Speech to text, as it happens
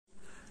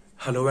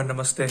Hello and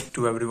namaste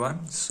to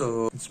everyone.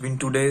 So it's been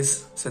 2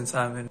 days since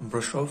I'm in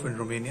Brasov in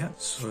Romania.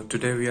 So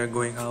today we are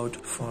going out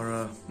for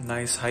a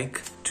nice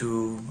hike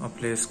to a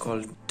place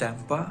called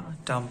Tâmpa.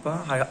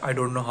 I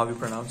don't know how you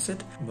pronounce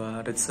it,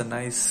 but it's a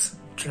nice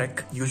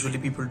trek. Usually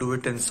people do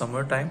it in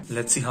summertime.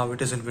 Let's see how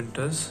it is in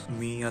winters.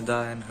 Me, Ada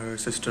and her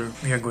sister,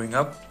 we are going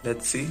up.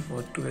 Let's see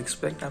what to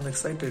expect. I'm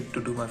excited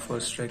to do my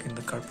first trek in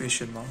the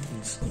Carpathian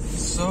Mountains.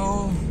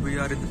 So we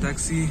are in the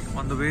taxi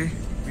on the way.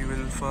 We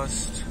will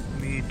first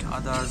meet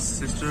Ada's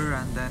sister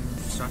and then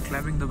start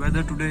climbing. The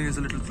weather today is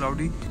a little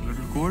cloudy, a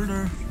little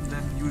colder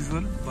than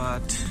usual,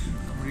 but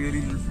I'm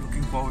really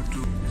looking forward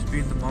to just be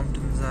in the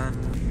mountains and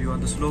view on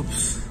the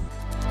slopes.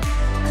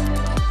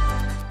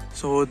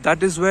 So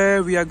that is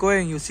where we are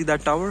going. You see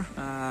that tower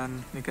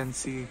and you can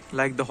see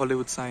like the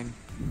Hollywood sign,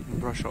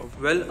 Brasov.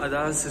 Well,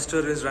 Ada's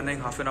sister is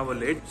running half an hour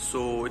late,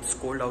 so it's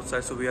cold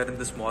outside, so we are in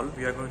this mall.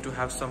 We are going to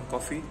have some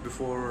coffee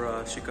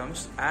before she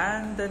comes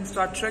and then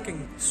start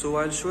trekking. So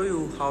I'll show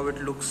you how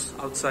it looks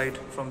outside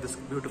from this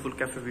beautiful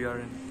cafe we are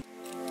in.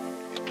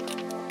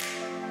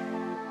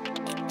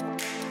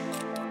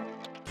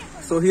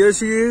 So here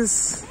she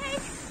is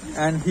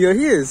and here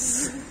he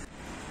is.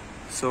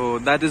 So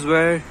that is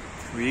where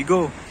we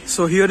go.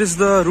 So here is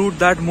the route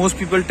that most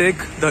people take,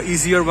 the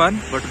easier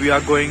one, but we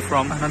are going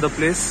from another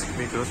place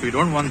because we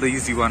don't want the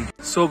easy one.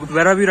 So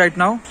where are we right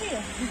now?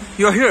 Here.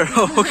 You're here?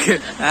 Oh, okay.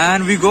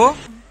 And we go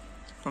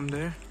from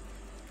there?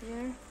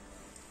 Here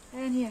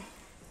and here.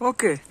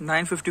 Okay,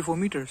 954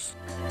 meters.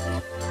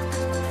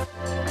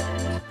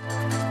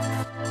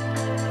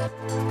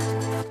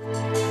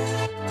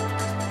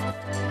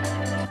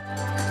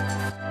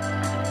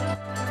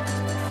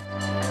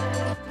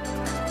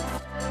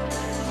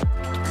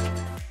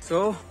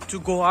 So to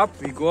go up,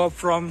 we go up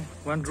from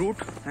one route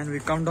and we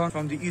come down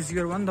from the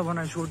easier one, the one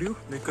I showed you,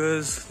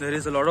 because there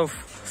is a lot of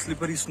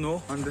slippery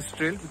snow on this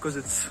trail because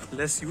it's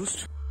less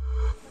used.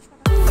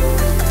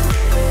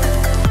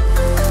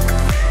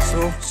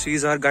 So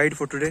she's our guide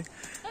for today.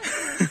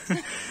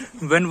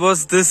 When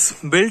was this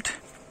built?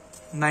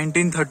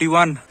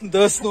 1931.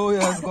 The snow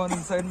has gone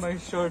inside my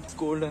shirt. It's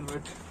cold and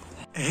wet.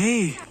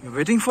 Hey, you're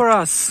waiting for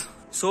us.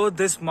 So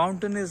this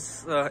mountain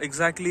is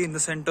exactly in the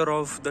center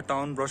of the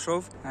town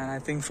Brasov, and I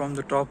think from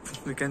the top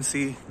we can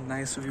see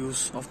nice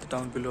views of the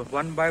town below.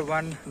 One by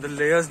one the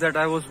layers that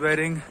I was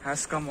wearing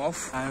has come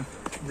off. I'm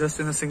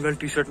just in a single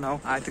t-shirt now.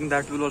 I think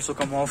that will also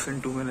come off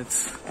in 2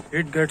 minutes.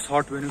 It gets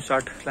hot when you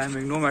start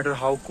climbing, no matter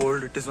how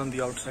cold it is on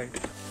the outside.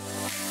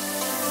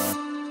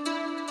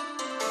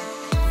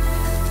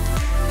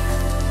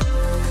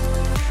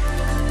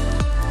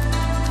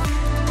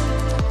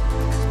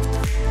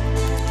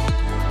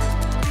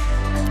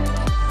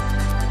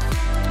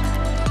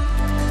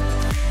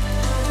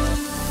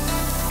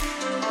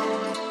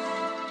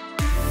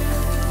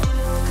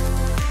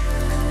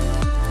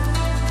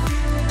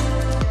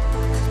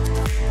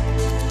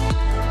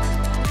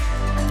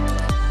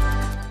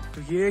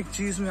 ये एक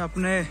चीज मैं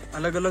अपने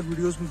अलग अलग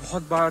videos में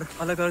बहुत बार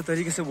अलग अलग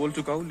तरीके से बोल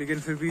चुका हूँ, लेकिन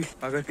फिर भी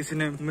अगर किसी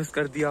ने मिस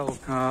कर दिया हो,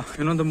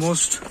 you know, the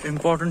most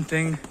important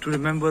thing to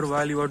remember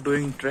while you are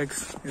doing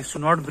treks is to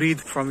not breathe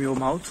from your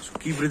mouth. So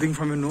keep breathing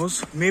from your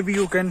nose. Maybe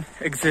you can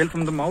exhale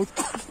from the mouth,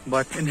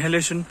 but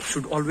inhalation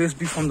should always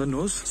be from the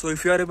nose. So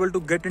if you are able to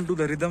get into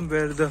the rhythm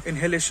where the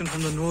inhalation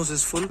from the nose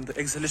is full, the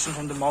exhalation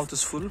from the mouth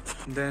is full,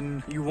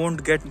 then you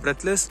won't get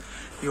breathless.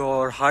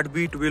 Your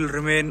heartbeat will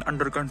remain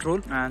under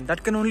control, and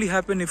that can only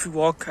happen if you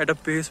walk at a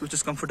pace which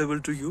is comfortable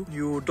to you.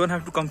 You don't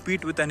have to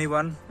compete with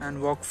anyone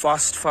and walk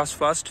fast.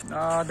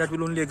 That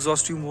will only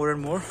exhaust you more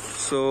and more.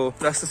 So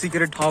that's the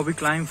secret, how we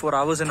climb for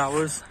hours and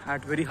hours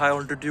at very high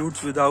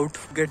altitudes without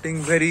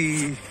getting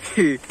very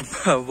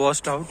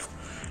washed out.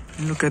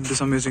 Look at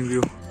this amazing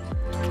view.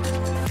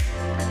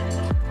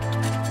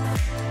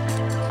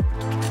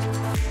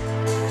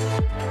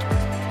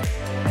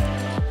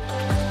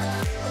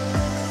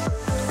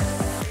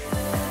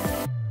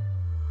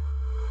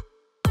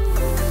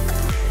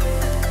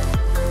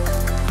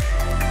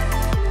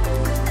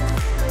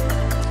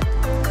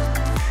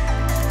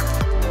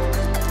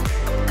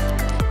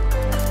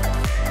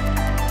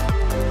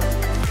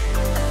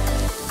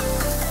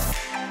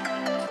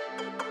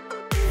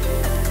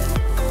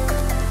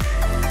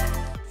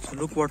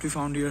 Look what we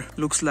found here.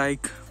 Looks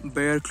like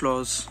bear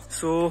claws.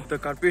 So the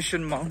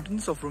Carpathian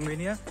Mountains of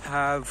Romania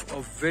have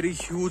a very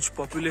huge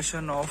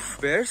population of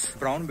bears,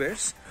 brown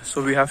bears.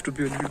 So we have to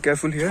be a little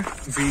careful here.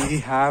 We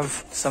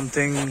have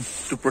something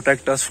to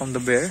protect us from the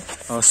bear,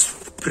 a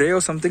spray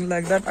or something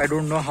like that. I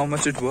don't know how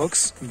much it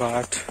works,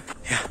 but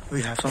yeah,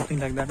 we have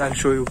something like that. I'll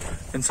show you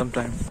in some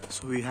time.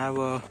 So we have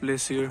a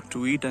place here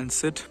to eat and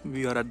sit.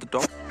 We are at the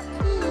top.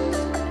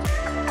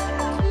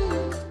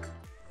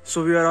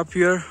 So we are up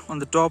here on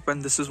the top,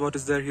 and this is what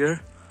is there here.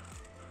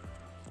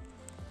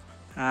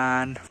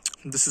 And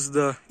this is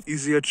the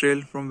easier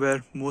trail from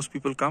where most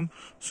people come.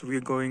 So we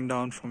are going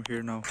down from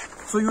here now.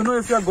 So you know,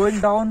 if you are going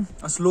down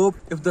a slope,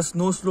 if the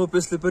snow slope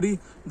is slippery,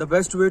 the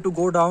best way to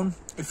go down,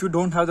 if you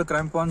don't have the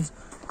crampons,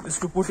 is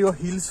to put your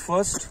heels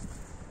first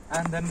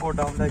and then go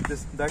down like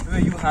this. That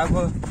way you have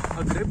a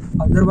grip.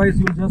 Otherwise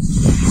you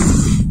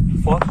just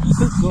for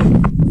people. So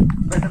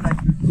better like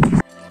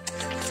this.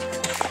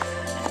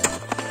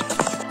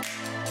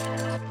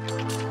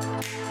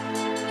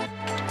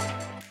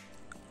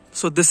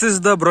 So this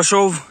is the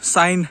Brasov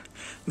sign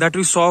that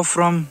we saw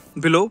from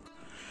below,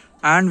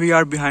 and we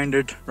are behind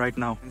it right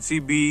now. You can see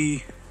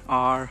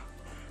Brasov.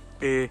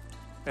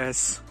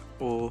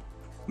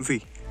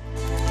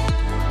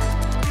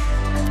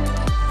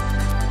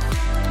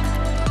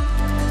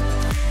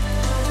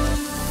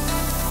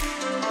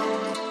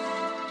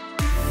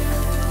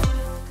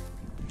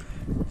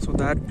 So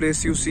that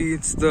place you see,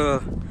 it's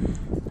the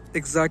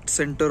exact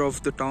center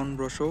of the town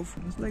Brasov.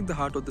 It's like the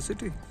heart of the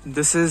city.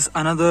 This is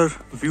another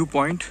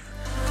viewpoint.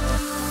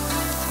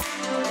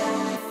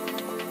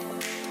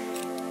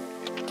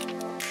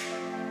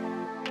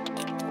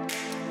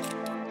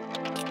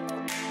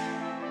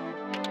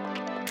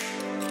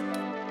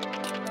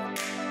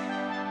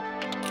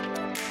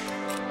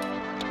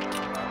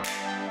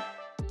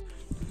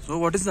 So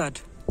what is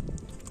that?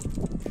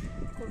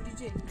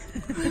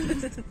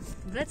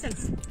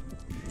 Pretzels.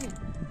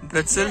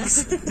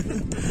 Pretzels?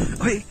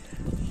 Wait,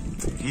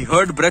 he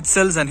heard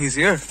pretzels and he's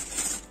here.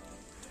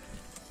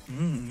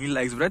 He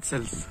likes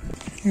pretzels.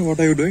 Hey, what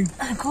are you doing?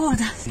 I'm cold.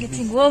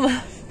 Getting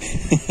warmer.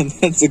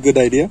 That's a good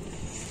idea.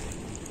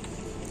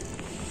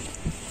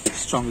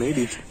 Strong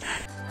lady.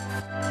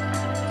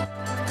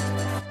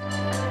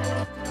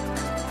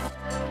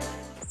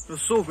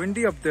 It's so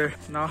windy up there.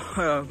 Now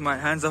my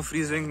hands are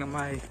freezing.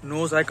 My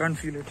nose, I can't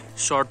feel it.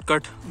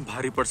 Shortcut,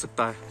 bhari pad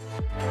sakta hai.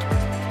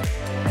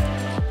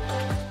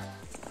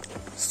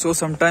 So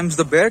sometimes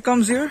the bear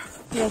comes here?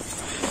 Yes,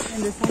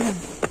 in the summer.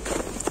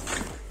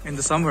 In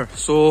the summer.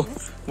 So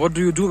what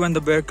do you do when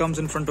the bear comes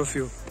in front of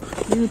you?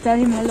 You tell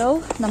him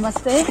hello,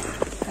 namaste,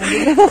 and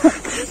you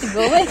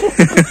go away.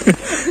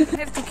 You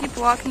have to keep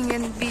walking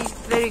and be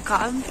very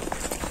calm.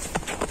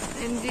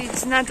 And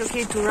it's not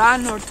okay to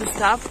run or to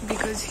stop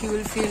because he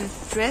will feel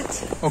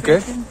threat.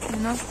 Okay. You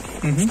know?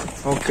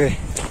 Okay.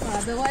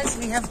 Otherwise,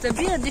 we have to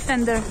be a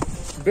defender.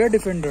 Bear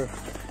defender.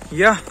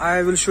 Yeah,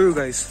 I will show you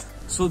guys.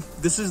 So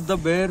this is the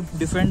bear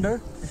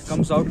defender. It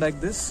comes out like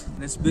this.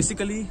 And it's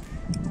basically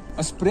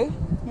a spray.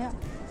 Yeah.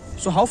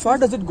 So how far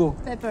does it go?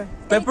 Pepper.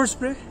 Pepper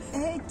spray?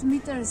 8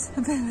 meters.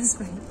 Pepper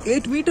spray.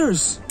 8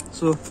 meters.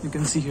 So you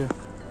can see here.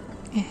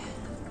 Yeah.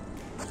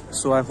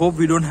 So I hope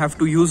we don't have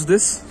to use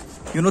this.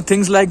 You know,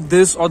 things like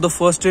this or the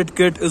first aid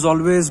kit is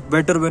always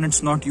better when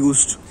it's not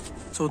used.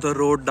 So the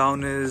road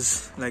down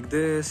is like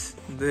this,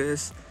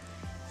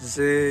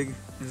 zigzag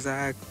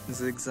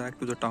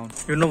to the town.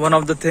 You know, one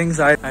of the things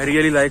I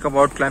really like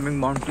about climbing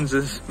mountains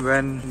is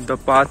when the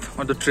path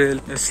or the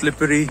trail is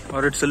slippery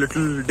or it's a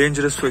little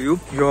dangerous for you,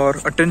 your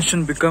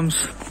attention becomes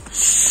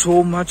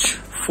so much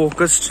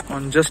focused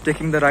on just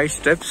taking the right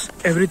steps.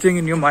 Everything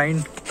in your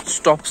mind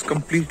stops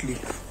completely.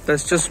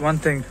 That's just one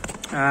thing.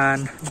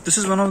 And this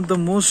is one of the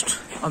most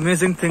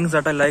amazing things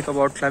that I like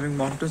about climbing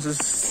mountains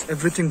is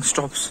everything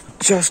stops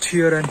just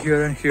here and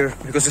here and here.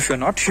 Because if you're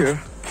not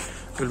here,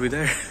 you'll be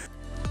there.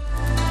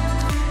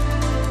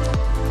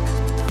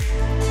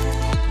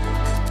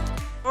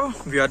 Oh,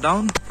 we are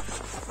down.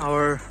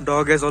 Our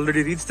dog has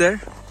already reached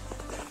there.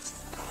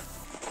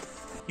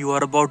 You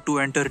are about to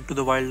enter into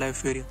the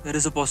wildlife area. There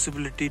is a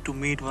possibility to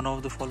meet one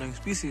of the following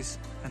species.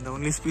 And the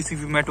only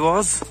species we met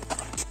was...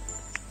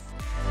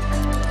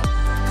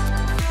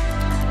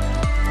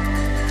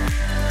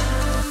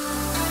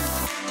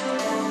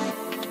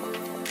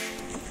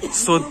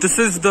 So this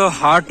is the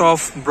heart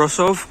of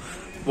Brasov,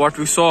 what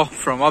we saw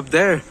from up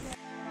there.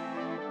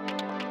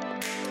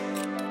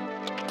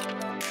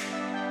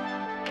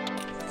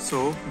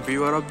 So we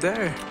were up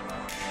there.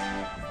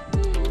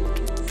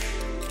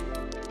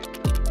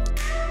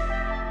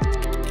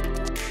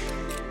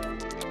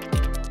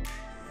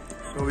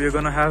 So we are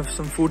gonna have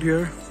some food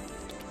here.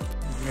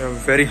 We are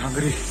very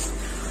hungry.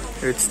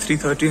 It's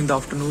 3:30 in the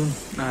afternoon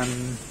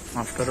and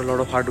after a lot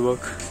of hard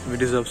work, we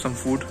deserve some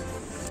food.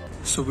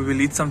 So we will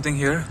eat something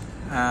here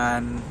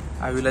and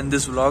I will end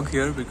this vlog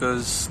here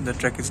because the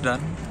trek is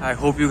done. I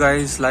hope you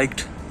guys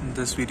liked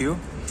this video.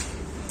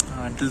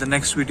 Until the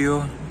next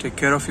video, take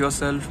care of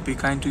yourself, be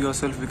kind to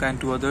yourself, be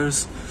kind to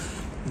others.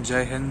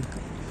 Jai Hind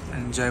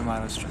and Jai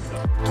Maharashtra.